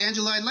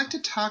Angela, I'd like to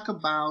talk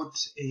about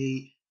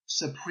a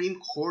Supreme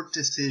Court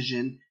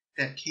decision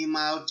that came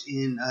out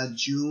in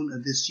June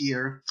of this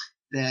year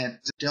that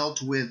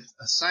dealt with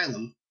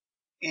asylum.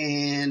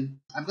 And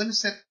I'm going to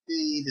set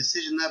the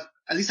decision up,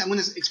 at least I'm going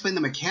to explain the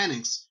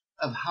mechanics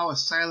of how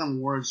asylum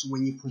works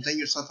when you present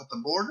yourself at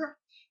the border,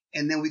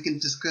 and then we can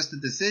discuss the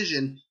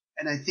decision.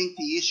 And I think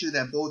the issue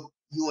that both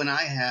you and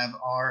I have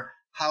are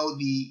how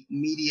the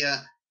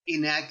media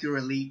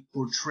inaccurately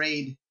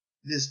portrayed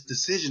this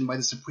decision by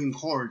the Supreme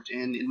Court.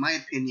 And in my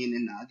opinion,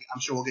 and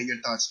I'm sure we'll get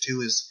your thoughts too,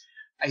 is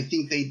I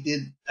think they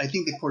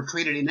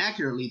portrayed it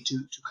inaccurately to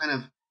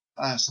kind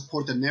of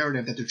support the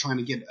narrative that they're trying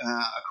to get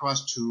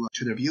across to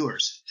their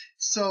viewers.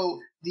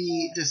 So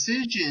the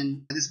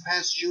decision this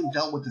past June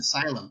dealt with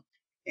asylum.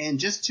 And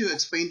just to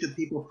explain to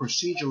people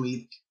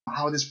procedurally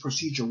how this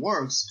procedure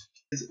works,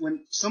 is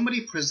when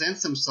somebody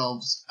presents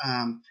themselves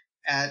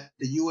at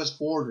the U.S.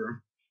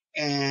 border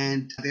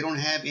and they don't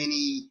have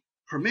any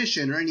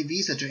permission or any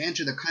visa to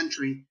enter the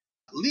country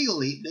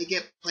legally, they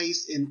get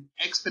placed in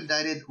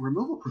expedited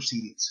removal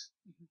proceedings.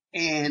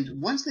 And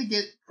once they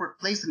get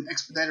placed in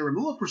expedited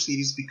removal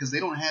proceedings because they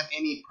don't have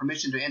any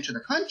permission to enter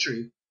the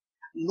country,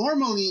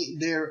 normally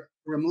they're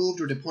removed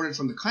or deported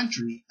from the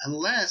country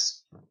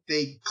unless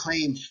they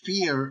claim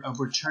fear of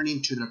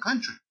returning to their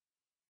country.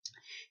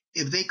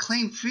 If they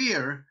claim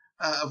fear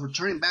of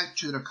returning back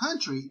to their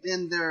country,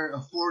 then they're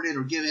afforded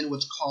or given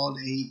what's called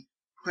a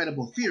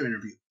credible fear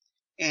interview.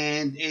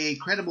 And a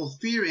credible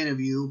fear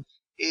interview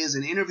is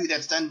an interview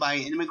that's done by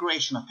an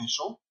immigration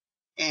official,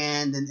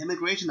 and an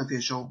immigration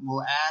official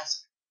will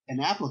ask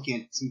an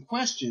applicant some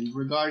questions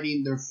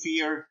regarding their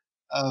fear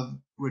of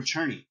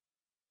returning.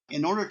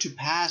 In order to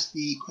pass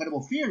the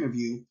credible fear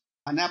interview,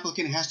 an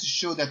applicant has to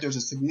show that there's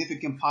a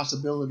significant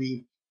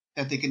possibility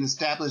that they can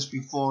establish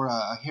before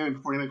a hearing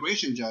before an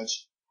immigration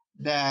judge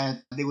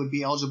that they would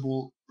be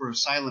eligible for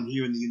asylum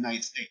here in the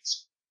United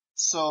States.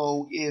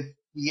 So if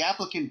the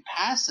applicant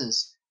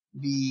passes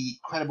the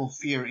credible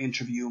fear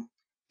interview,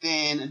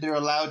 then they're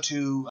allowed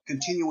to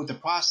continue with the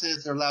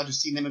process. They're allowed to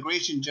see an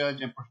immigration judge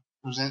and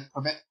present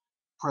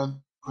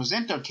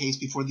their case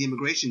before the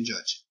immigration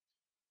judge.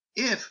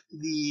 If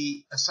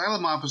the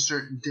asylum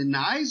officer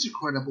denies the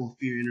credible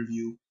fear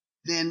interview,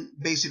 then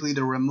basically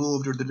they're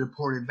removed or they're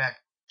deported back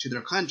to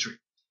their country.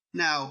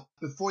 Now,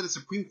 before the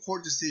Supreme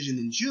Court decision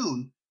in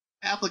June,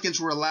 applicants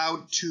were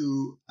allowed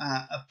to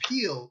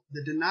appeal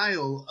the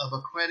denial of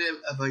a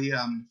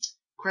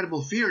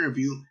credible fear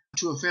interview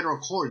to a federal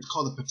court. It's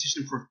called a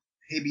petition for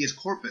habeas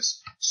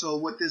corpus. So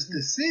what this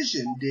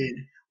decision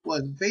did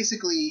was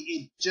basically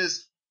it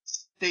just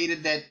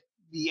stated that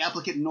the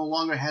applicant no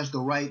longer has the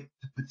right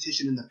to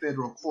petition in the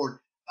federal court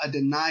a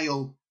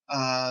denial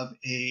of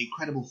a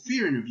credible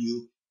fear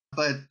interview,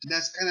 but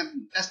that's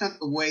not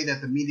the way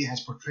that the media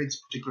has portrayed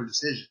this particular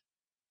decision.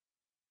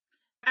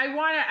 I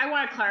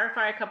want to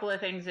clarify a couple of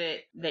things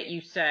that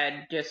you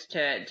said, just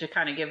to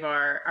kind of give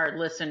our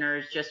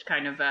listeners just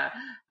kind of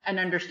an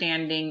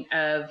understanding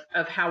of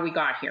how we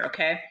got here.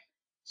 Okay.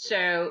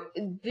 So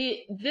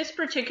this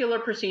particular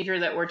procedure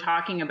that we're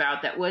talking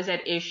about that was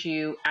at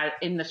issue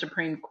in the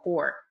Supreme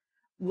Court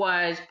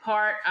was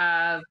part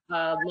of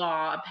a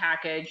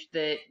package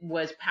that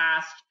was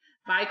passed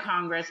by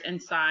Congress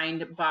and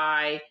signed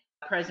by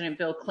President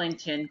Bill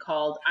Clinton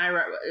called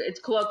IRA. It's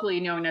colloquially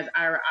known as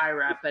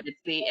IRA, but it's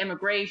the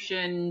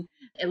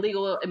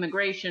Illegal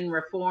Immigration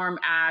Reform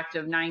Act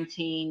of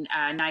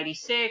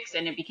 1996,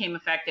 and it became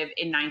effective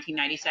in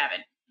 1997.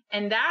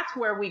 And that's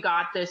where we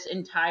got this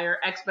entire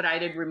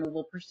expedited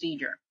removal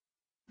procedure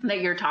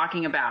that you're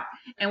talking about.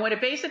 And what it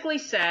basically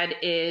said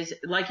is,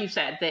 like you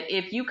said, that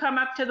if you come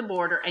up to the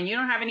border and you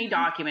don't have any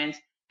documents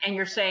and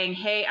you're saying,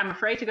 hey, I'm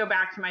afraid to go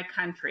back to my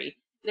country,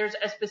 there's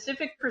a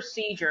specific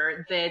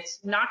procedure that's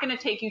not going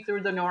to take you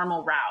through the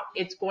normal route.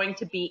 It's going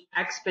to be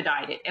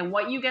expedited. And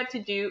what you get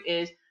to do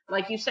is,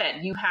 like you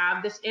said, you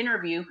have this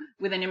interview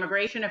with an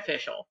immigration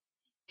official.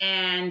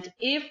 And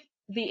if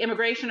the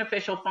immigration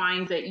official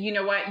finds that, you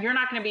know what, you're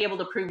not going to be able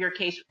to prove your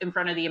case in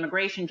front of the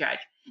immigration judge,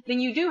 then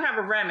you do have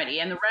a remedy.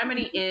 And the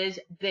remedy is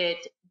that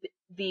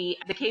the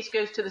case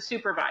goes to the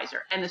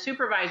supervisor and the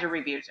supervisor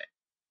reviews it.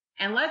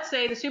 And let's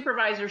say the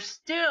supervisor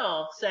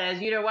still says,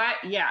 you know what,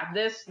 yeah,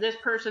 this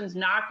person's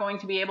not going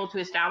to be able to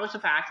establish the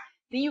facts.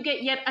 Then you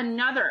get yet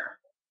another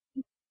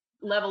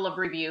level of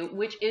review,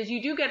 which is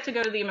you do get to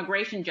go to the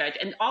immigration judge.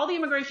 And all the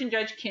immigration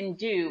judge can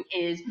do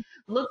is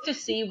look to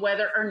see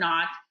whether or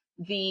not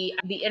the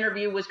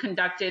interview was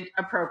conducted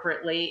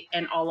appropriately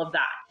and all of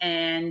that.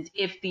 And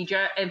if the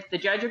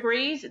judge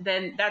agrees,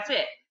 then that's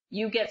it.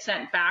 You get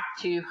sent back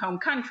to home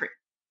country.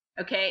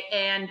 Okay.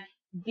 And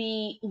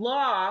the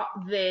law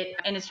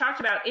and it's talked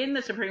about in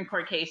the Supreme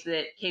Court case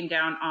that came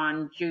down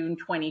on June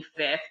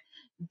 25th,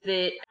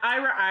 that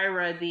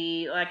IRA,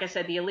 like I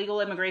said, the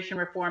Illegal Immigration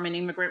Reform and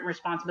Immigrant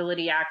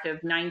Responsibility Act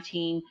of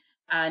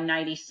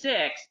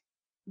 1996,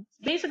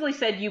 basically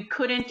said you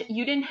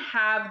didn't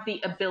have the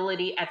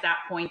ability at that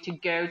point to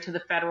go to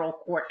the federal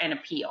court and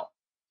appeal.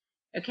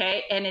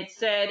 Okay. And it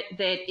said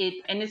that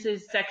and this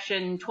is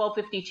section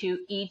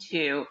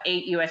 1252E2,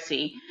 8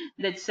 USC,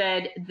 that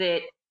said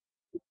that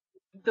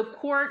the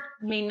court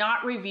may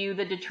not review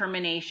the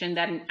determination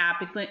that an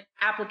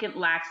applicant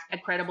lacks a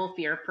credible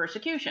fear of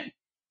persecution.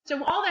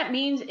 So all that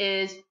means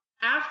is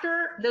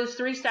after those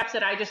 3 steps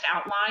that I just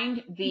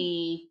outlined,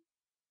 the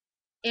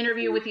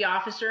interview with the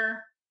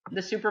officer,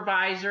 the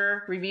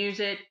supervisor reviews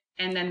it,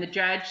 and then the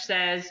judge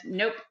says,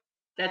 nope,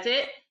 that's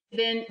it,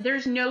 then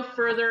there's no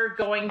further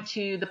going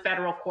to the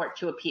federal court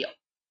to appeal.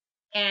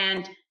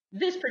 And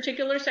this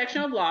particular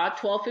section of law,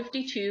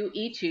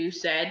 1252E2,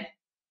 said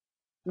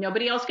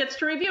nobody else gets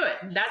to review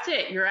it. That's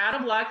it. You're out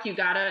of luck. You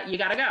gotta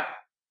go.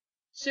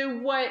 So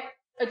what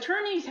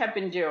attorneys have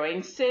been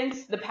doing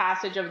since the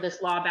passage of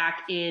this law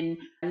back in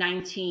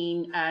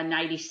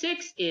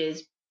 1996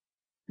 is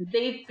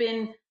they've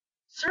been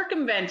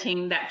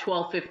circumventing that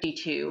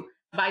 1252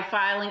 by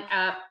filing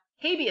a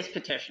habeas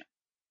petition.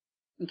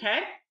 Okay?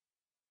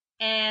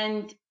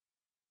 And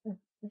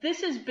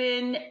this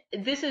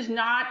is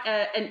not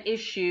an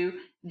issue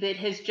that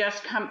has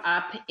just come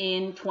up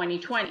in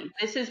 2020.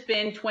 This has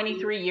been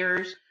 23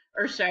 years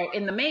or so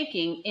in the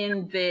making,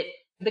 in that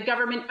the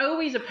government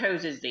always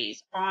opposes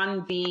these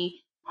on the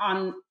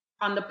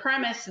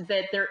premise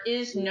that there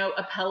is no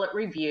appellate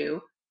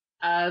review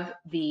of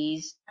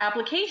these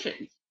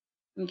applications.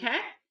 Okay?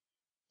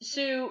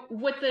 So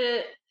what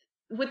the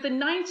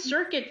Ninth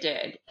Circuit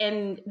did,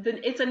 and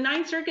it's a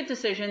Ninth Circuit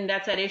decision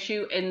that's at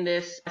issue in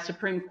this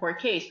Supreme Court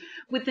case.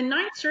 What the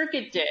Ninth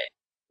Circuit did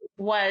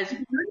was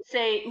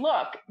say,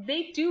 look,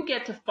 they do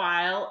get to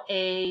file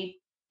a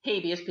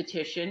habeas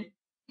petition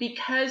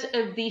because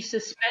of the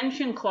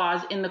suspension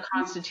clause in the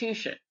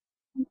Constitution.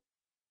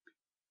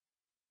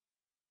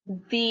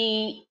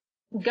 The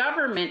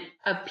government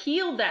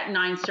appealed that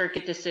Ninth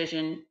Circuit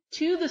decision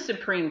to the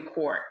Supreme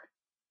Court,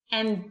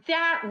 and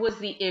that was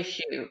the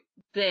issue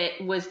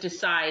that was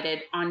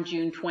decided on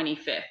June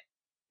 25th.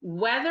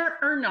 Whether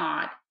or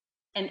not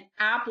an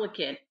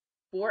applicant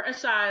for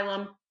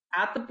asylum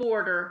at the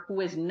border who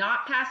has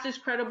not passed his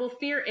credible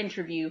fear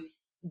interview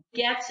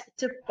gets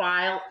to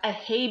file a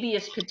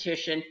habeas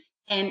petition.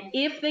 And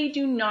if they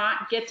do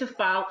not get to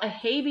file a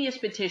habeas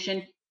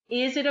petition,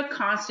 is it a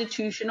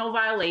constitutional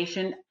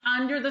violation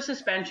under the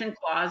suspension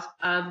clause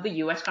of the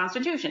U.S.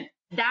 Constitution?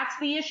 That's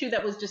the issue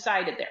that was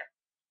decided there.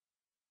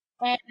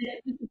 And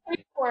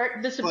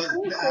the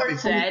Supreme Court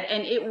said,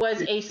 and it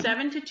was a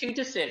 7-2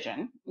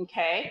 decision,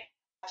 okay?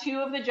 2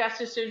 of the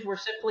justices were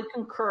simply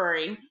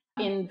concurring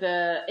in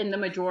the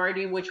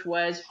majority, which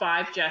was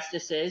 5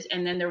 justices,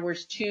 and then there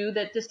was 2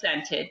 that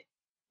dissented.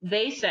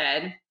 They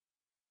said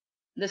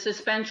the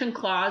suspension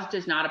clause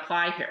does not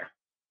apply here,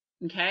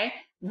 okay?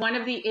 One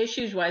of the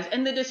issues was,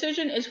 and the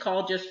decision is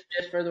called, just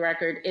for the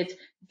record, it's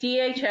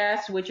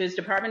DHS, which is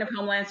Department of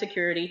Homeland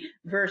Security,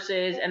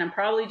 versus, and I'm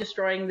probably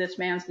destroying this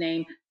man's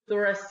name,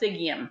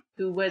 Thuraissigiam,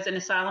 who was an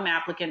asylum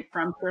applicant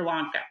from Sri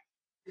Lanka,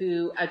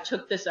 who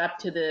took this up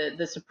to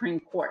the Supreme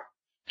Court.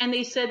 And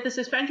they said the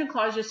suspension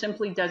clause just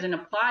simply doesn't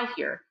apply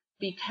here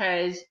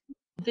because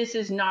this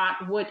is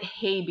not what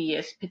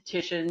habeas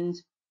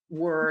petitions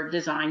were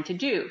designed to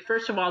do.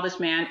 First of all, this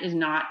man is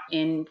not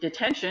in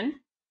detention.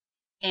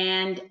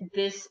 And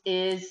this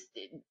is,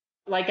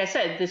 like I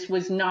said, this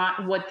was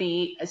not what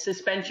the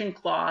suspension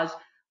clause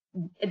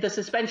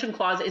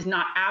is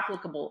not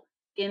applicable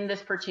in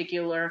this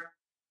particular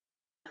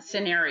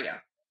scenario.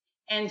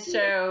 And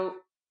so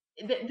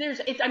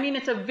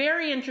it's a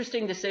very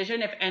interesting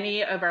decision if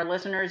any of our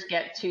listeners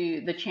get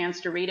to the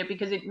chance to read it,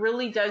 because it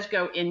really does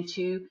go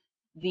into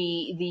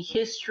the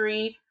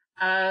history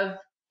of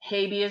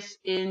habeas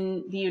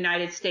in the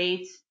United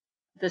States,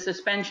 the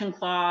suspension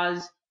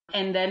clause,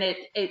 and then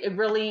it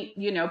really,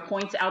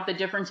 points out the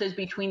differences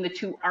between the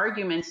 2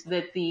 arguments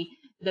that the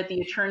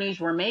attorneys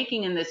were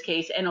making in this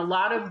case. And a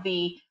lot of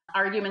the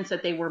arguments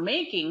that they were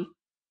making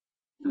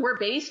were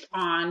based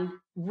on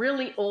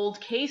really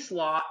old case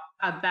law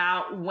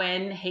about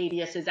when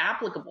habeas is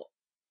applicable.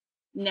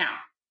 Now,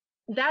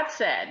 that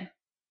said,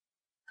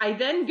 I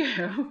then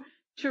go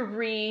to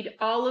read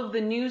all of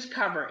the news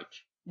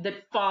coverage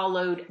that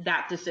followed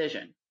that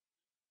decision.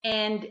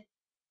 And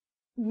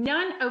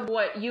none of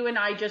what you and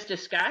I just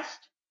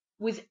discussed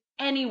was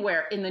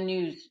anywhere in the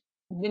news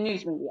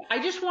media. I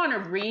just want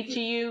to read to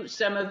you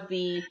some of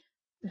the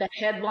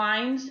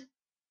headlines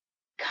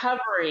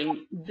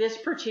covering this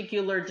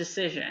particular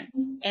decision.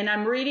 And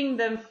I'm reading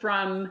them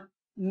from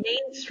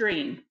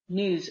mainstream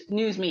news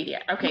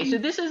media. Okay, so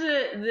this is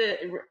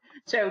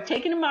so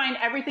taking in mind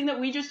everything that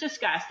we just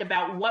discussed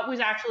about what was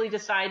actually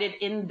decided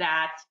in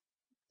that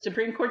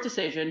Supreme Court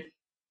decision,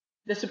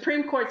 the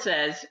Supreme Court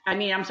says, the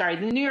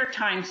New York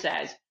Times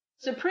says,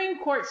 Supreme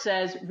Court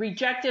says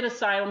rejected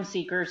asylum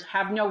seekers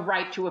have no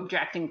right to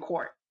object in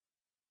court.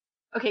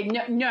 Okay,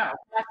 no,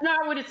 that's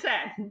not what it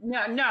said.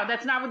 No,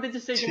 that's not what the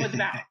decision was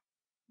about.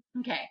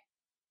 Okay,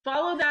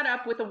 follow that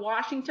up with the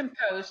Washington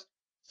Post.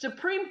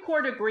 Supreme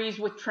Court agrees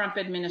with Trump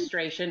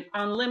administration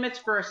on limits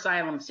for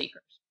asylum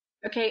seekers.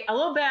 Okay, a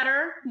little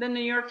better than the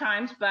New York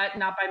Times, but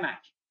not by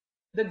much.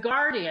 The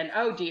Guardian,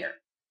 oh dear.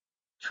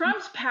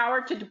 Trump's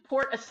power to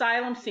deport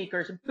asylum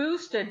seekers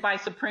boosted by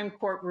Supreme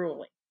Court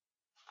ruling.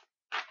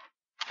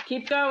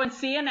 Keep going.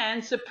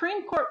 CNN,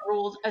 Supreme Court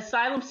rules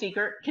asylum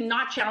seeker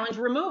cannot challenge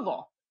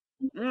removal.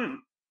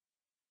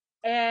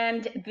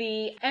 And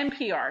the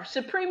NPR,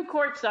 Supreme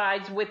Court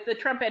sides with the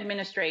Trump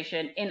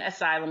administration in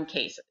asylum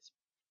cases.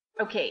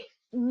 Okay,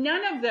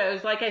 none of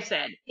those, like I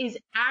said, is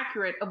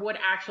accurate of what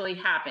actually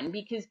happened,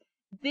 because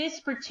this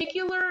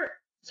particular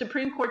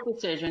Supreme Court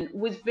decision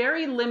was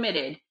very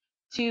limited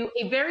to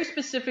a very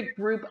specific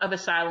group of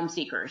asylum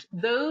seekers,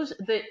 those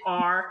that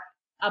are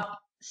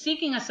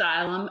seeking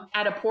asylum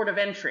at a port of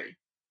entry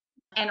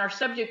and are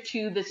subject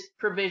to this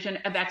provision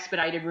of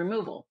expedited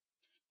removal.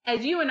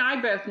 As you and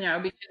I both know,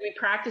 because we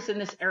practice in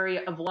this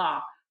area of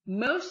law,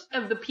 most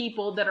of the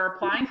people that are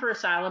applying for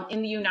asylum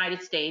in the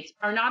United States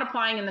are not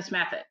applying in this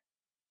method.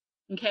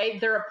 Okay,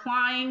 they're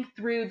applying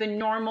through the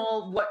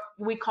normal, what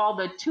we call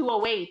the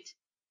 208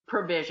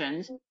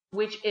 provisions,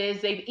 which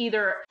is they've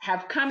either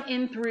have come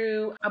in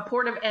through a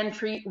port of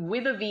entry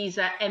with a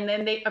visa, and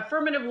then they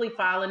affirmatively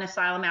file an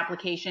asylum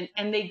application,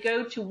 and they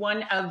go to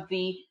one of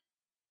the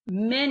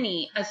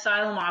many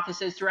asylum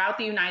offices throughout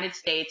the United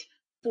States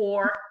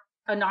for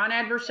a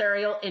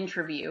non-adversarial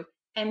interview.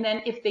 And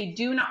then if they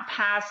do not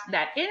pass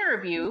that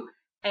interview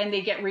and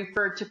they get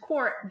referred to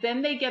court,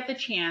 then they get the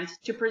chance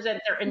to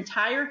present their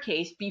entire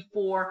case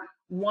before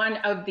one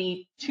of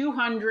the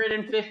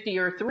 250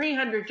 or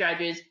 300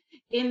 judges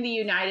in the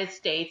United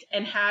States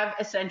and have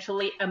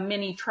essentially a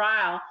mini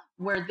trial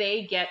where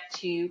they get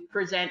to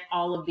present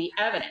all of the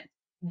evidence.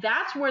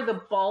 That's where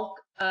the bulk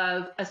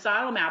of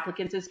asylum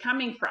applicants is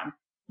coming from,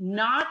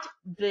 not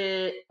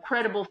the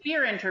credible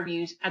fear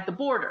interviews at the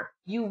border.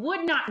 You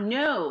would not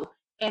know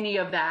any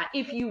of that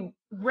if you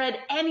read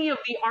any of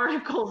the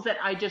articles that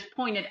I just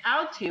pointed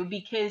out to,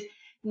 because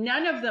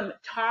none of them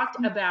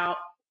talked about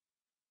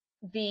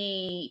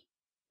the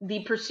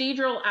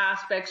procedural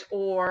aspects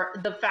or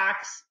the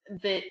facts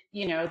that,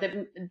 you know,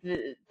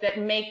 that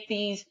make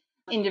these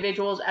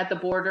individuals at the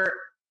border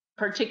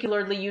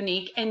particularly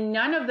unique. And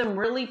none of them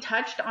really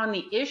touched on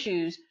the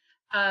issues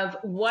of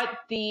what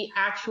the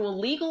actual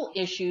legal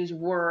issues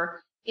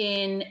were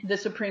in the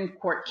Supreme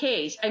Court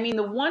case. I mean,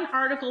 the one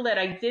article that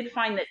I did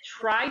find that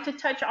tried to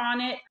touch on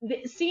it,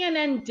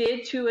 CNN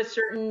did to a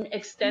certain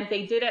extent.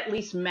 They did at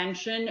least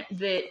mention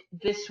that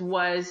this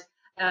was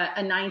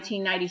a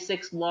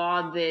 1996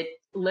 law that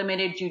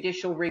limited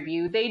judicial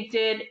review. They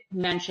did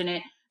mention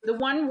it. The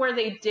one where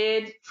they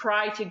did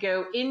try to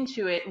go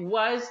into it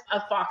was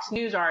a Fox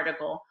News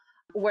article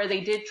where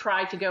they did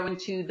try to go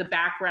into the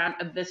background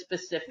of this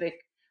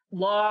specific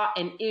law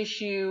and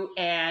issue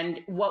and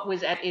what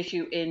was at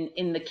issue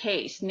in the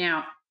case.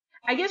 Now,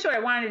 I guess what I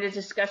wanted to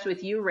discuss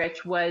with you,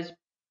 Rich, was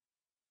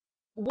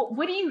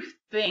what do you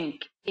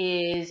think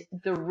is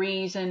the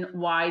reason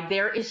why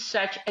there is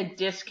such a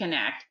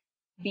disconnect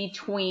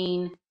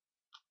between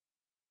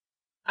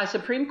a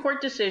Supreme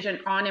Court decision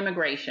on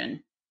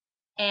immigration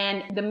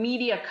and the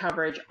media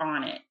coverage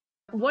on it?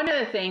 One of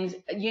the things,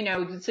 you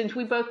know, since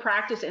we both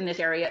practice in this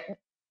area,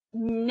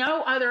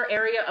 no other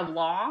area of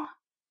law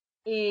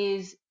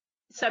is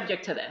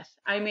subject to this.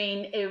 I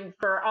mean,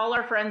 for all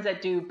our friends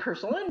that do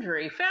personal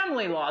injury,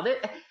 family law,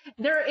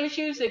 there are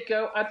issues that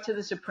go up to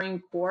the Supreme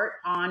Court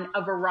on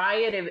a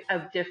variety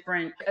of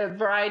different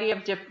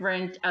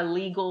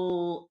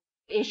legal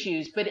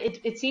issues. But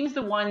it seems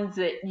the ones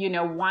that, you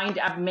know, wind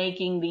up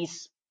making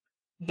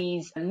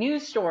these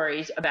news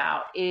stories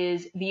about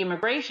is the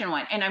immigration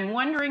one. And I'm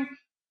wondering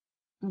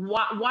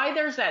why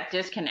there's that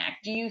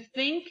disconnect. Do you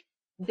think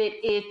that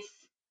it's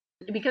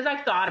because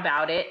I've thought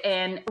about it,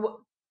 and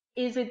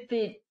is it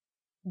that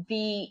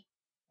the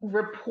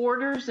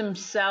reporters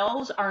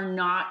themselves are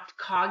not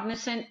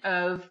cognizant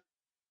of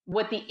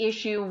what the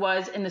issue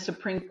was in the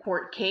Supreme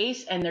Court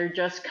case, and they're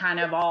just kind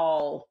of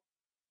all,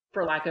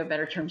 for lack of a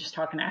better term, just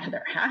talking out of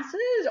their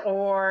asses?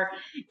 Or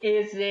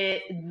is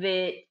it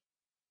that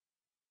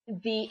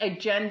the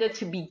agenda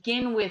to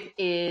begin with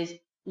is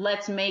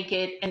let's make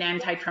it an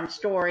anti-Trump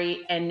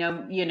story and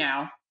no, you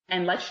know,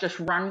 and let's just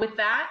run with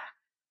that?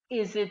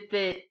 Is it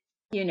that,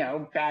 you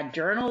know, bad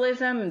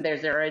journalism?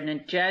 Is there an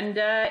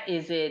agenda?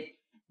 Is it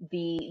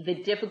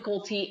the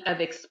difficulty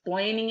of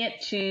explaining it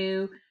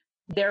to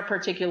their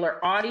particular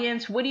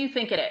audience? What do you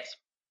think it is?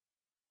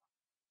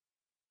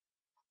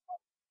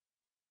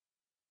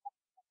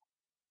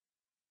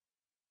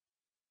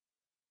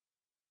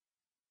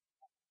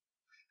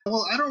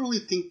 Well, I don't really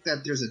think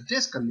that there's a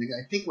disconnect.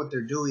 I think what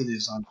they're doing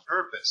is on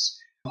purpose.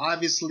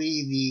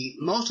 Obviously,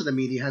 most of the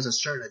media has a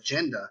certain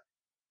agenda,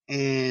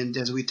 and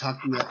as we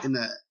talked in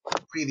the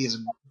previous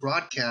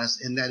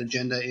broadcast, and that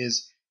agenda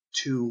is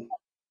to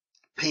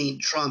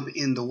paint Trump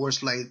in the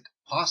worst light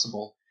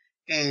possible.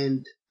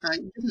 And as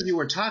you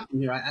were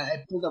talking here,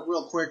 I pulled up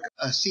real quick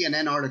a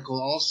CNN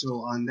article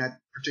also on that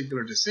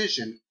particular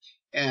decision.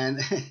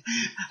 And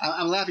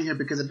I'm laughing here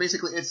because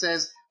it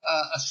says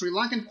a Sri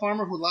Lankan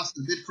farmer who lost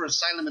the bid for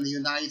asylum in the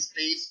United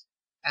States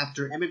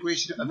after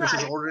immigration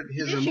officials ordered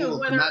his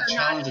removal could not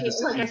challenge the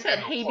decision. Like I said,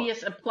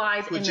 habeas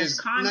applies in this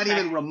context, not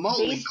even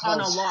remotely based close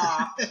on a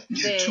law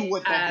that, to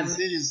what that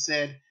decision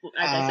said.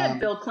 Like I said,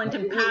 Bill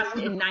Clinton passed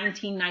in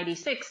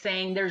 1996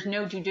 saying there's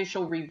no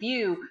judicial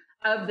review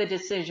of the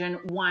decision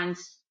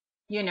once,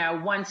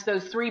 once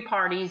those three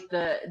parties,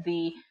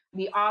 the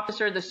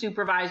officer, the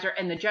supervisor,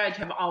 and the judge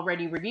have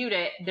already reviewed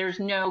it. There's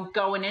no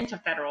going into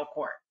federal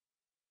court.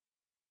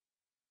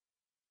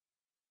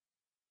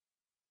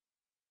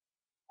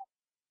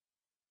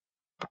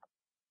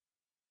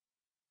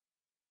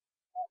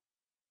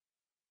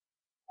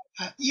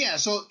 Yeah,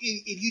 so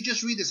if you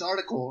just read this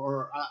article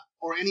or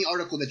any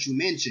article that you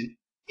mentioned,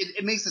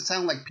 it makes it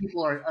sound like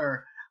people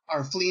are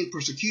fleeing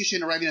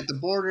persecution, arriving at the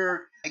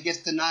border, it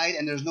gets denied,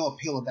 and there's no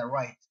appeal of that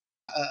right,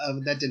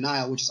 of that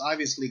denial, which is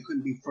obviously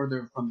couldn't be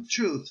further from the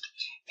truth.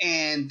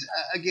 And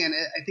again,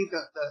 I think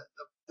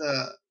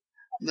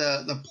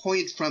the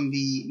point from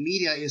the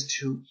media is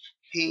to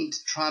paint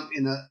Trump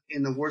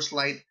in the worst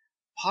light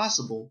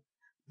possible,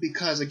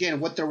 because again,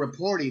 what they're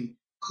reporting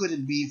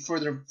couldn't be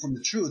further from the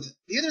truth.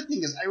 The other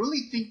thing is, I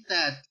really think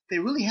that they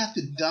really have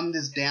to dumb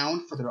this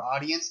down for their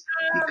audience,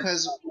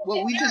 because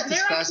what we just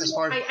discussed as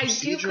far as I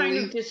do kind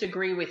of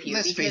disagree with you.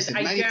 Let's face it,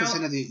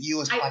 90% of the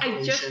U.S. population,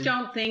 I just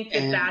don't think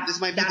that this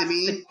might be the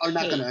meaning, are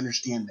not going to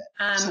understand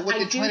that. So what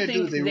they're trying to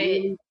do is they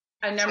really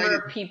a number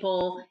of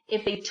people,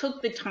 if they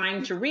took the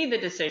time to read the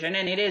decision,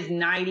 and it is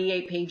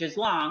 98 pages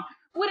long,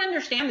 would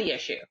understand the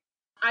issue.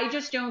 I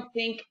just don't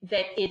think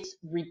that it's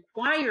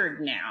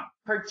required now,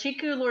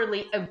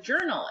 particularly of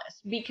journalists,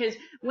 because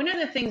one of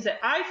the things that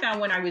I found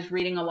when I was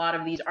reading a lot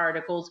of these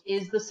articles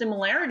is the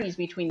similarities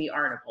between the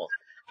articles.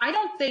 I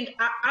don't think,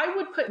 I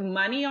would put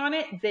money on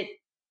it that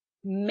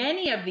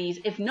many of these,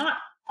 if not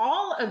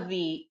all of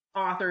the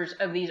authors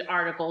of these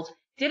articles,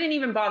 didn't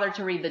even bother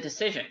to read the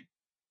decision.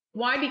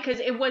 Why?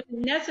 Because it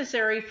wasn't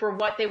necessary for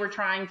what they were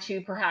trying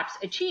to perhaps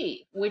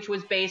achieve, which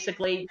was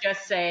basically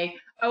just say,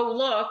 oh,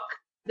 look,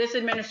 this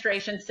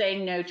administration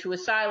saying no to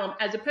asylum,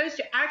 as opposed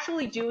to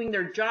actually doing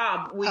their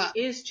job, which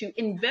is to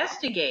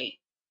investigate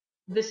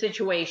the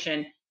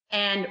situation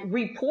and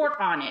report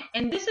on it.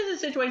 And this is a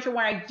situation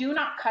where I do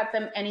not cut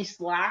them any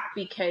slack,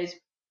 because,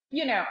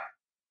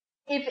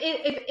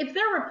 if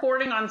they're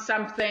reporting on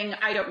something,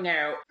 I don't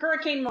know,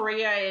 Hurricane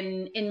Maria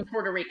in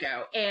Puerto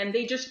Rico, and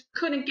they just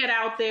couldn't get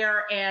out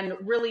there and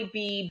really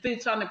be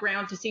boots on the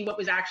ground to see what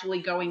was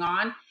actually going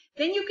on,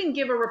 then you can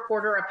give a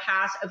reporter a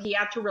pass if he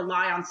had to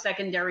rely on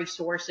secondary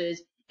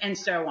sources and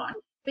so on.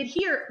 But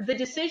here, the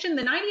decision,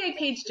 the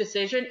 98-page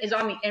decision, is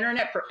on the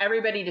internet for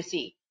everybody to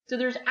see. So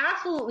there's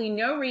absolutely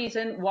no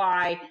reason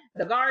why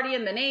The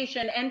Guardian, The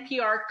Nation,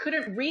 NPR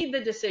couldn't read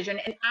the decision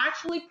and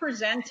actually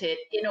present it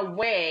in a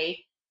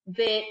way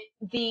that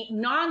the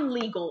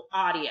non-legal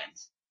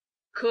audience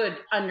could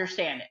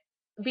understand it.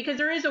 Because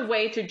there is a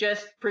way to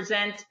just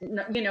present,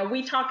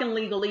 we talk in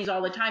legalese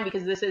all the time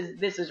because this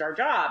is our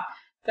job.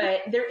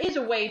 But there is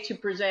a way to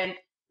present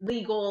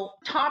legal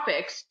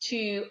topics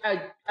to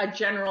a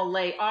general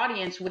lay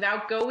audience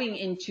without going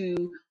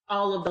into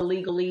all of the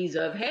legalese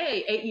of,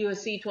 hey, 8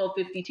 U.S.C.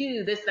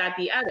 1252, this, that,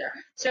 the other.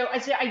 So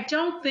I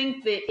don't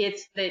think that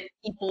it's that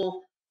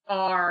people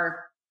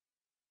are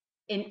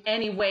in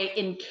any way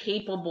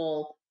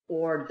incapable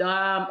or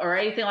dumb or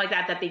anything like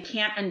that, that they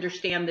can't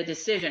understand the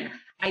decision.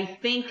 I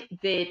think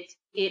that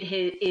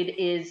it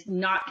is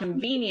not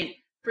convenient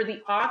for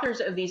the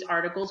authors of these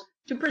articles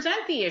to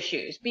present the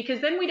issues,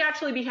 because then we'd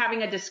actually be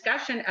having a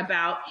discussion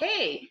about,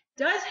 hey,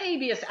 does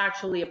habeas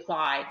actually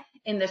apply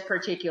in this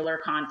particular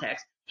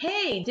context?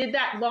 Hey, did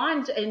that law in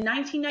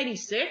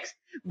 1996,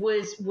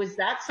 was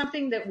that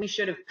something that we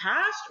should have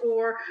passed,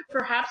 or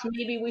perhaps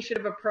maybe we should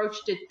have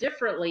approached it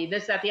differently,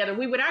 this, that, the other?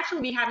 We would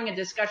actually be having a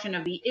discussion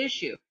of the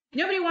issue.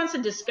 Nobody wants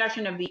a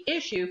discussion of the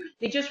issue.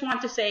 They just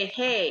want to say,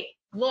 hey,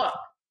 look,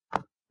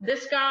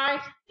 this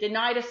guy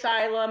denied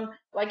asylum,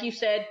 like you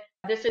said,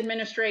 this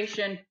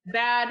administration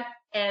bad,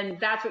 and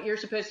that's what you're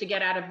supposed to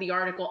get out of the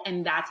article,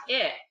 and that's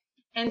it.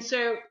 And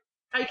so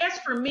I guess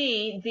for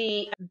me,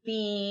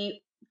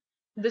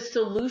 the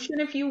solution,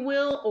 if you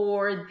will,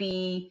 or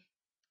the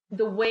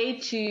way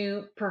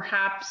to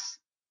perhaps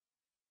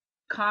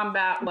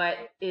combat what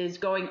is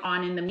going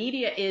on in the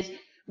media is,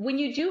 when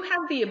you do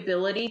have the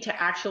ability to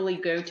actually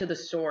go to the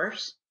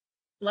source,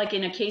 like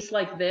in a case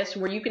like this,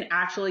 where you can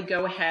actually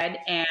go ahead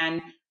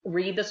and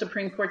read the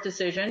Supreme Court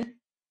decision,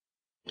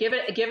 give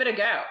it a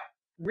go.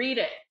 Read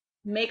it.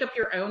 Make up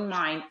your own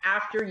mind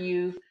after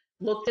you've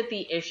looked at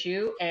the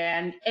issue.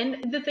 And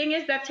the thing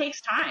is, that takes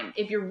time.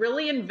 If you're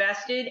really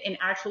invested in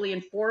actually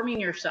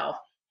informing yourself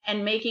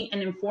and making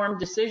an informed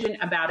decision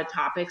about a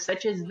topic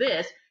such as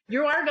this,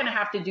 you are going to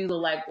have to do the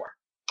legwork,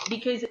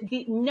 because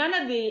none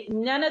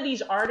of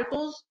these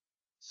articles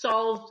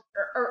solved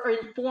or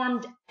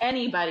informed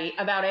anybody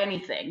about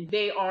anything.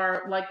 They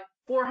are like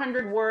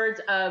 400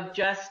 words of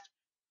just,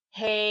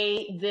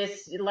 hey,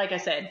 this, like I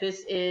said,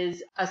 this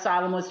is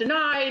asylum was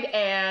denied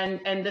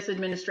and this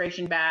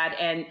administration bad,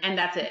 and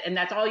that's it. And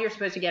that's all you're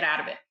supposed to get out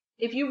of it.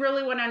 If you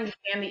really want to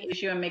understand the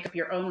issue and make up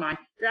your own mind,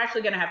 you're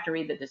actually going to have to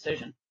read the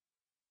decision.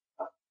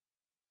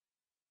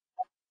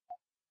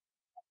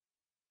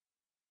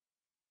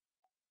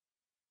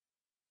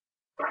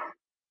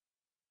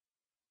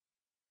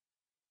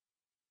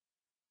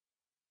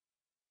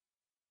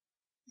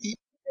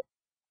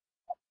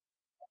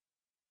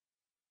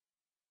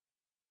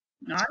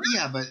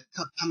 Yeah, but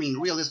I mean,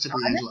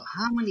 realistically, Angela,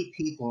 how many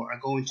people are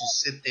going to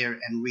sit there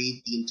and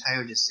read the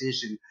entire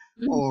decision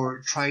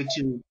or try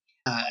to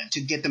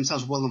get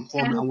themselves well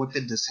informed on what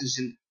the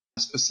decision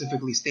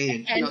specifically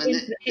stated? And in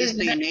this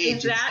day and age,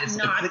 is that it's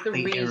not the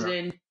the reason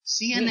era.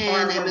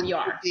 CNN,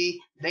 MSNBC,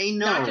 they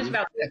know not just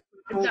about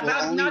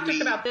not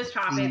just about this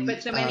topic,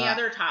 but so many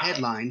other topics.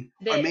 Headline,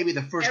 or maybe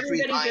the first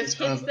three lines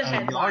of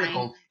the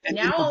article. And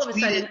now all of a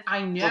sudden, it,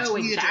 I know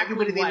exactly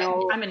what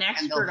I'm an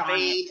expert on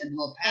it,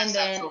 and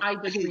then so I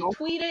just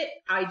retweet it.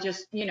 I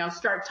just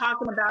start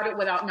talking about it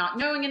without not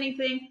knowing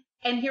anything,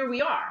 and here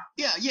we are.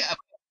 Yeah.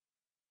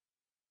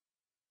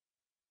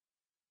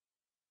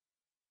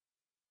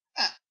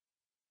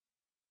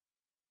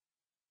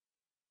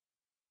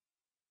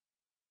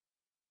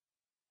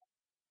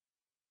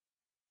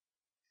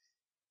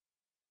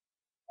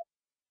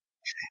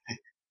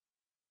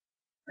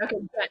 Okay,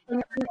 but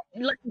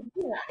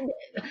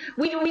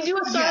we do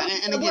a yeah,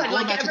 and again,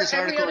 going back to this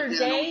every article, other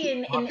day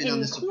in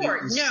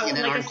court. No, like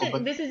I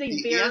said, this is a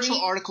the very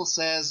actual article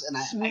says, and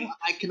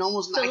I can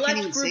almost I can't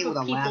even say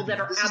without laughing. That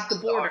are at the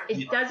border.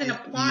 It doesn't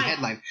apply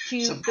headline.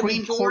 to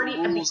Supreme the majority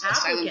Court rules, of the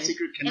applicants.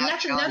 And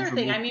that's another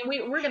thing. I mean,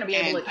 we're going to be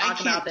able to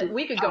talk about that.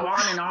 We could go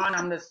on and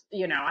on this,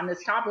 on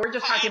this topic. We're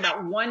just talking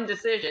about one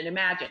decision.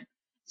 Imagine.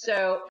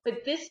 So,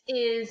 but this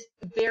is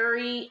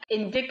very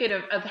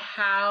indicative of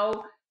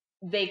how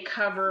they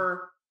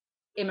cover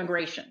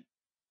immigration.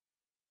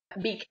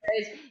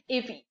 Because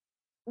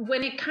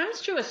when it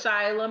comes to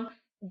asylum,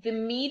 the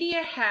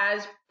media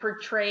has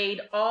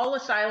portrayed all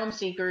asylum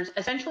seekers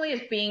essentially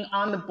as being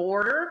on the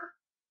border,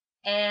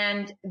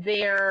 and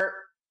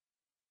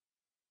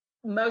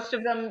most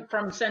of them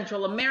from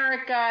Central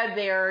America.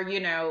 They're,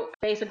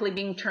 basically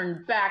being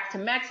turned back to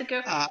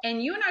Mexico.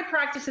 And you and I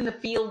practice in the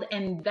field,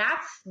 and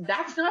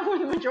that's not where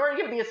the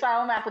majority of the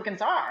asylum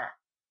applicants are.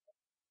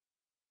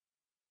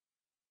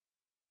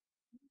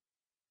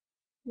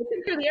 They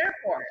come through the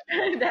airport.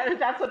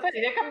 That's the thing.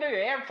 They come through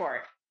the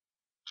airport.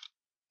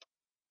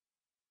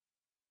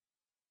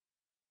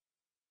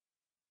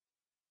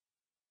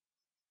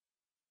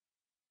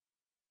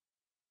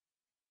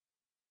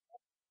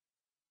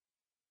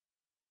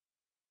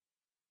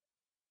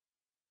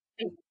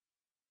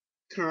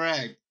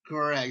 Correct.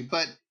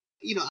 But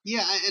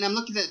and I'm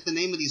looking at the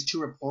name of these two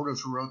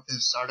reporters who wrote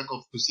this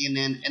article for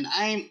CNN, and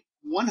I'm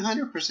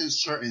 100%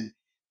 certain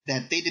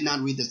that they did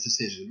not read this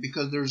decision,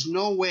 because there's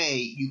no way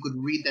you could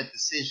read that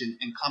decision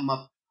and come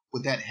up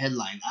with that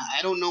headline.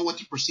 I don't know what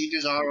the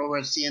procedures are over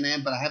at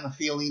CNN, but I have a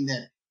feeling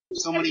that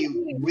somebody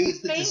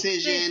reads the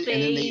decision and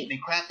then they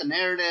craft the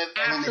narrative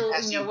and then they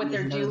pass know what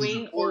they're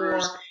doing,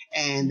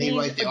 and they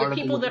write the article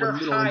people with that are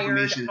little hired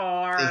information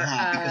are they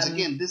have. Because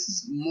again, this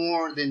is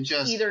more than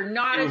just either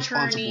not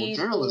irresponsible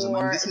journalism.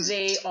 or this is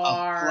they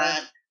are a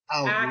flat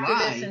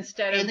activists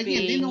instead of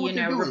being,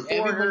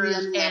 reporters,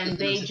 and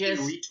they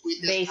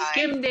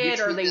skimmed it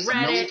or they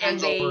read it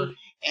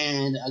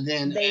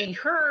and they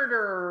heard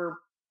or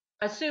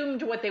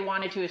assumed what they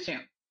wanted to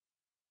assume.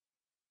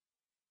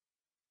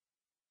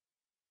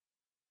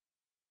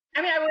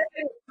 I mean, I would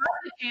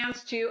love the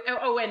chance to.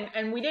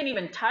 And we didn't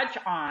even touch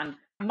on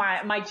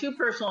my two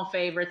personal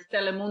favorites,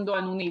 Telemundo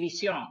and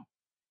Univision,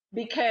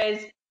 because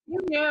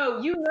you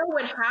know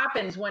what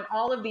happens when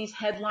all of these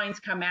headlines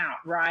come out,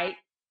 right?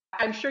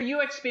 I'm sure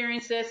you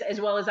experience this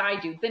as well as I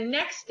do. The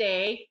next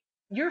day,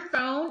 your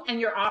phone and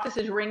your office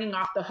is ringing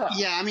off the hook.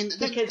 Yeah, I mean,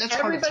 because that's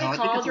everybody hard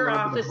to calls your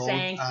office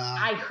saying,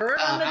 "I heard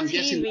on the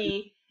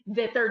TV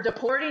that they're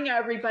deporting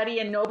everybody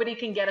and nobody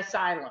can get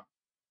asylum."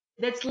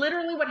 That's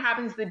literally what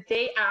happens the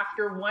day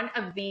after one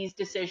of these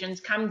decisions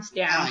comes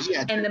down,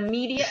 and the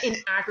media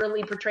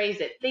inaccurately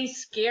portrays it. They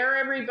scare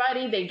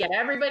everybody, they get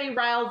everybody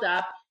riled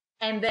up,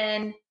 and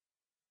then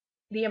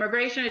the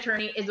immigration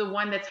attorney is the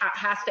one that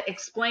has to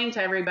explain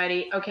to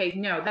everybody, okay,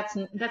 no,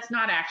 that's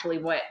not actually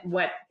what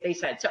they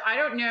said. So I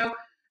don't know.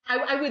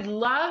 I would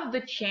love the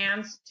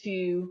chance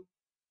to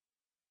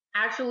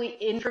actually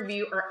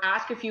interview or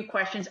ask a few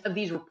questions of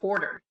these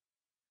reporters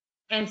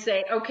and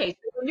say, okay,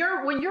 so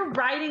when you're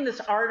writing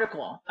this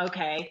article,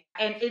 okay,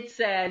 and it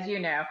says,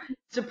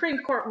 Supreme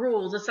Court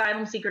rules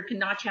asylum seeker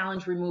cannot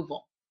challenge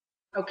removal.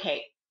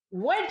 Okay,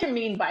 what do you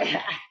mean by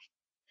that?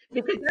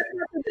 Because that's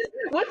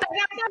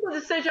not the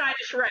decision I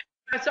just read.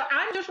 So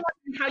I'm just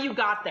wondering how you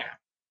got there.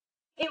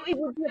 It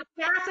would be a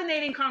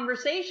fascinating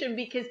conversation,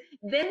 because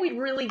then we'd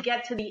really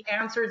get to the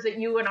answers that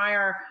you and I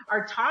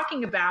are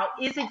talking about.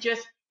 Is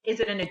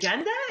it an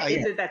agenda?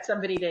 Is it that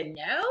somebody didn't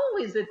know?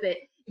 Is it that,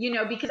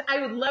 because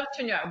I would love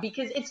to know,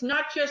 because it's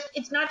not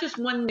just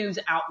one news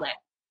outlet.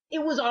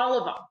 It was all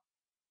of them.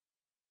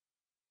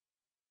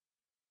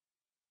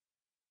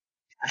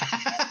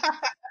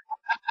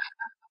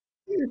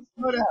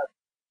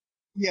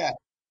 Yeah.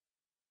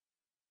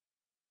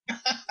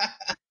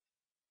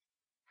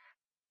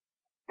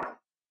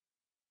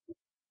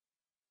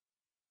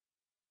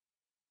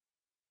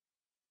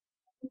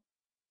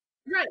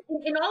 Right.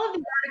 In all of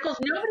the articles,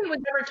 nobody was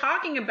ever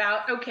talking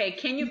about, okay,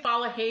 can you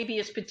file a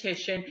habeas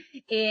petition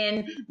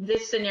in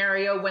this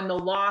scenario when the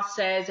law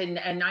says in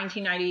Yeah,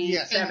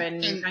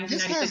 1997, and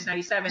 1996,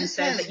 97 this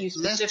says that has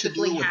you less to do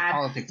specifically with had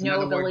politics. In no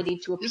other words, ability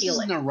to this appeal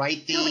isn't it. a right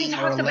Nobody thing or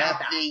talks a about left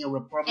that. thing, a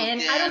Republican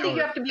And I don't think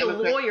you or have to be a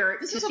Democrat. lawyer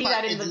This to is see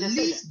about that in at the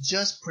decision. least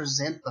just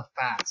present the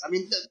facts. I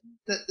mean,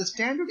 the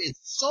standard is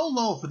so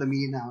low for the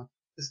media now.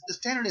 The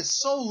standard is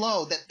so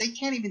low that they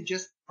can't even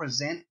just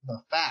present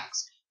the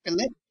facts and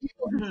let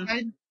people Mhm.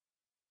 decide.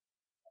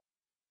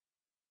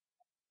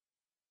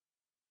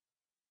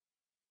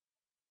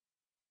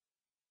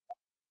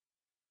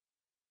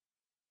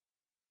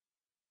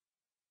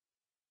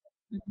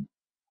 Mhm.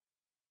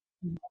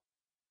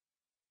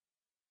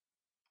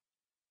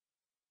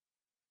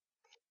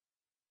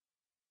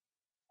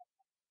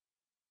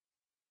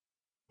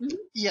 Mhm.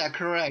 Yeah,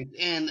 correct.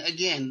 And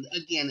again,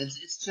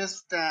 it's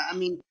just. I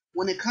mean,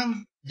 when it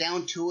comes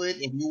down to it,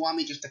 if you want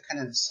me just to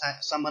kind of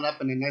sum it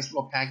up in a nice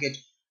little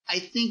package, I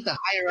think the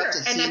higher ups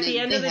Sure. at And at the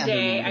CNN end they of the have their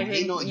day, I motive.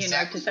 They know think, to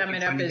exactly what sum they're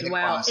it up trying to as get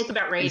well, across, it's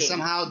about and ratings.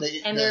 somehow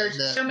And there's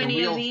so the many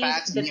real of these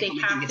facts and that the they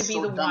information have gets to be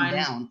so the dumbed ones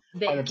down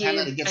by that the time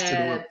that it give gets to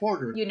the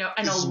reporter. an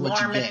This is what you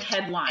alarmist get.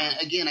 headline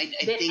And again, I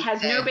that think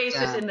has no that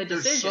basis in the they're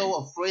decision, so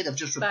afraid of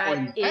just but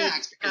reporting the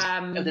facts because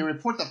if they it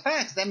report the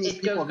facts, that means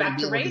people goes are going to back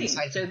be to able to ratings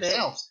decide for so that,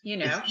 themselves. It's they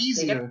get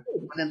easier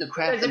paid. for them to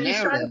craft Because the if you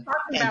start narrative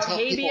talking and about tell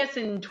people habeas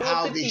and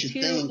how they should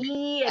think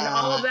 1252E and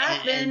all of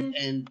that, then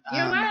and you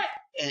know what?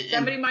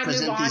 Somebody and might move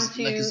present on these,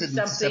 like you to said, these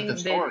something deceptive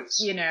that's, stories.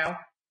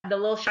 the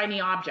little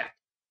shiny object.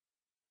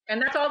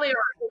 And that's all they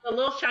are, a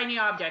little shiny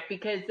object,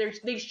 because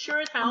they sure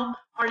as hell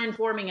aren't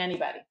informing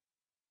anybody.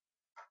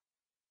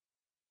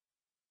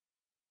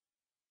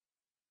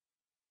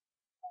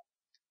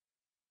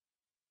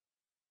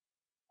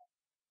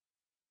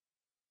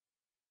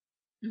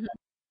 Mhm.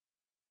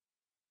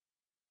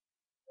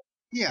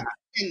 Yeah,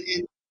 and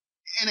and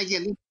and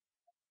again,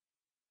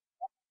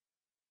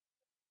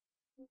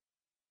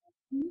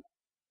 Mhm.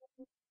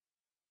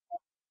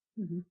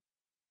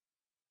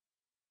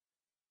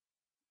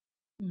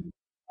 Mhm.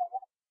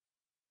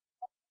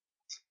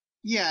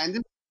 yeah, and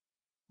this,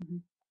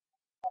 Mhm.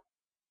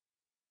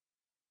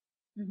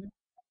 Mhm.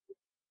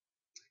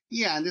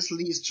 yeah, and this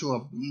leads to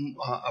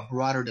a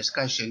broader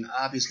discussion.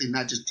 Obviously,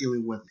 not just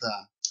dealing with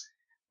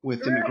Right.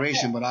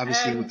 immigration, but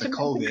obviously with To the make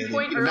COVID. the And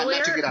point not to get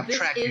earlier, off this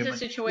track is here, a but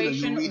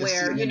situation read a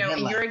where, CNN in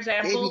headline: your "Baby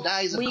example,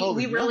 dies of we COVID."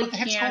 Well, really what the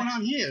heck's going can't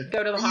on here?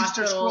 go to the And you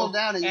start scroll hospital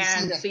down and you see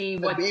and that see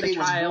the what the baby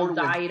was born child with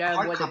died of,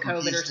 heart was it COVID or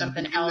complications,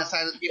 something been else.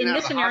 given In out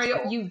this of the scenario,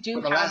 hospital you do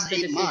for the have last the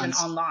 8 decision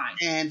months, online.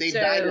 and they So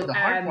died of the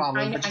heart I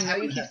problem, but just know you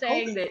happened to keep have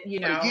saying COVID. that,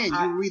 But again,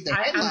 you read the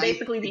I'm headline,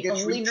 basically it the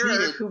gets only nerd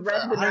retweeted who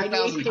read the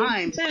 100,000 98-page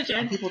times, and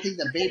decision. people think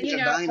that But, babies are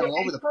dying all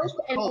over I the place hope,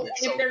 with and COVID. if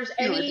So, there's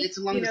any, it's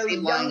along the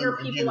same line, younger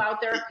and people again,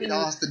 out there it all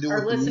who has to do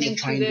are with the media listening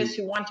to trying to this,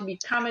 who want to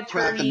become craft the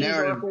attorneys, or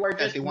narrative who are that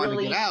just they want to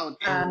get really out,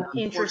 and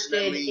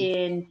interested unfortunately,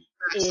 in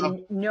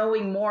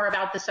knowing more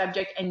about the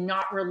subject and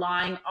not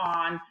relying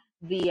on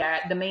the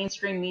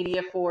mainstream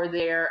media for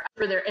their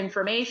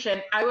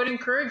information, I would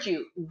encourage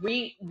you,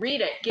 read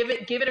it, give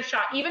it a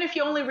shot, even if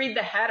you only read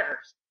the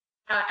headers.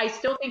 I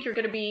still think you're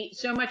going to be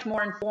so much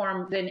more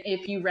informed than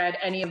if you read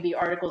any of the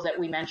articles that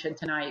we mentioned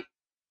tonight.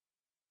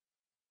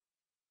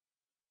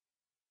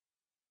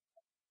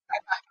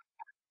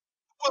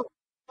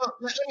 well,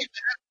 let me,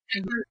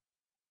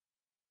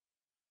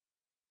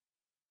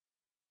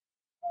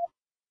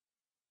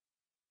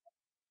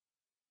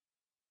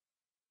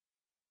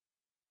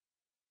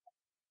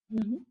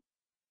 Mhm.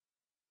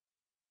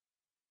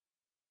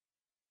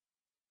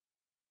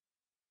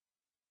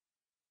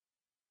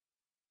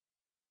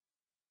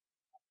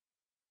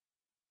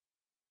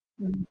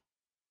 Mhm.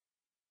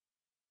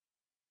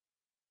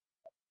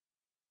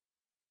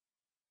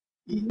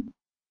 Mhm.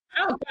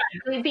 Oh,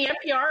 God. The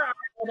NPR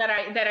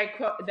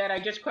article that I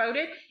just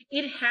quoted,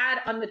 it had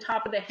on the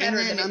top of the and header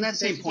that then it on was that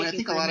same supposed to point, take I you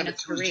think a 3 lot of it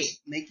minutes too to is read.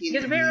 just making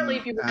Because apparently,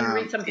 if you were going to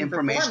read something for 4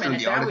 information in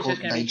minutes, the that was article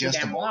just going to be too damn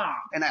digestible. long.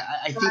 And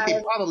I think they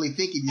But probably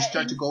think if you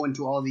start to and, go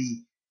into all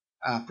the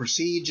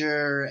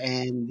procedure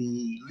and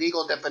the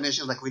legal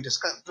definitions like we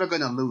discussed, they're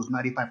going to lose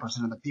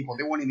 95% of the people.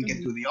 They won't even get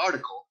mhm. through the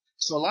article.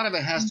 So a lot of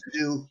it has to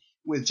do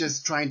with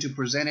just trying to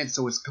present it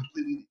so it's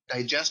completely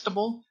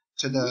digestible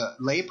to the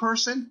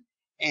layperson.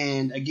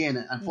 And again,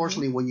 Mhm.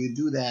 unfortunately, when you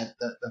do that,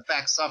 the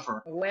facts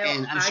suffer. Well,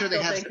 And I'm I sure they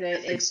still have think that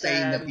statistics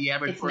saying that the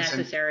average it's person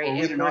necessary will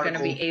read if an we're going to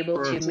article be able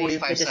for to move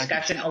 45 the seconds.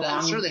 discussion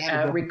I'm sure along, they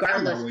have it broken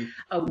down that regardless way.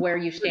 of where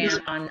you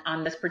stand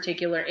on this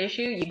particular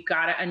issue. You've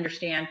got to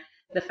understand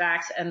the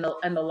facts and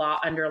the law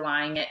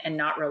underlying it, and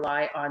not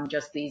rely on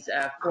just these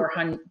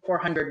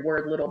 400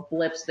 word little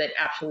blips that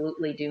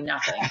absolutely do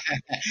nothing.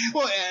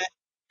 Well,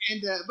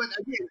 but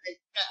again,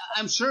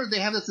 I'm sure they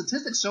have the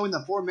statistics showing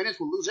that 4 minutes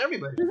will lose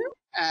everybody.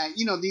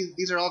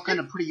 These are all kind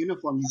of pretty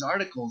uniform, these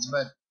articles,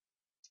 but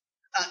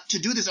to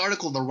do this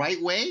article the right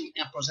way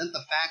and present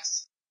the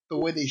facts the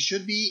way they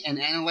should be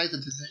and analyze the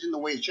decision the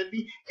way it should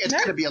be, it's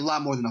going to be a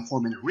lot more than a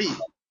 4-minute read.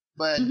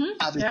 But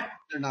obviously, Yeah.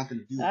 they're not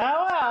going to do that.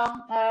 Oh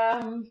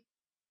well.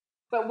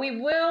 But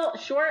we will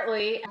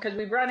shortly, because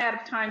we've run out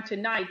of time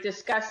tonight,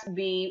 discuss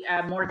the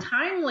more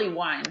timely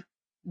one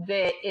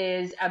that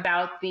is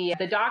about the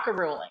DACA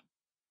ruling.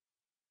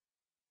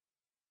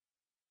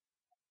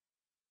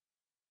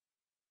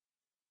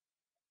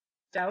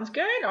 Sounds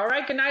good. All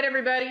right. Good night,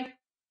 everybody.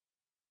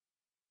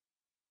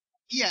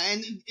 Yeah,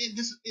 and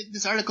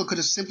this article could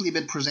have simply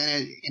been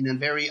presented in a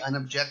very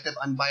unobjective,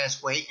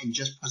 unbiased way and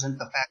just present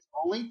the facts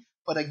only.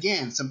 But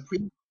again,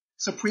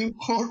 Supreme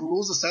Court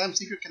rules asylum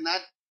seeker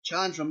cannot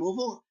challenge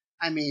removal.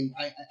 I mean,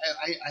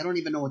 I don't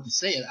even know what to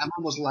say. I'm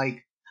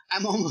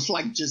almost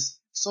like just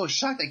so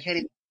shocked I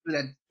can't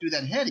even do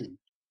that heading.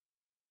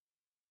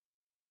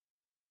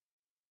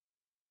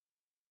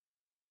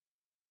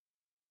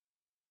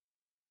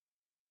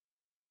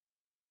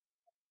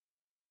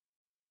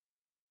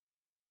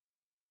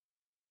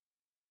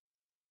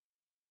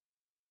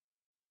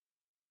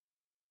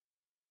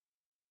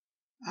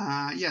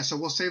 Yeah, so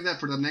we'll save that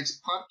for the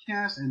next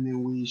podcast, and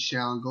then we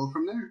shall go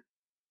from there.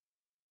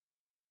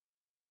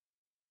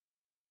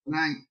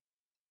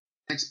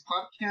 Next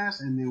podcast,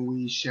 and then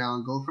we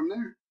shall go from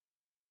there.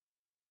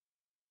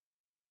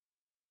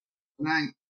 Good night.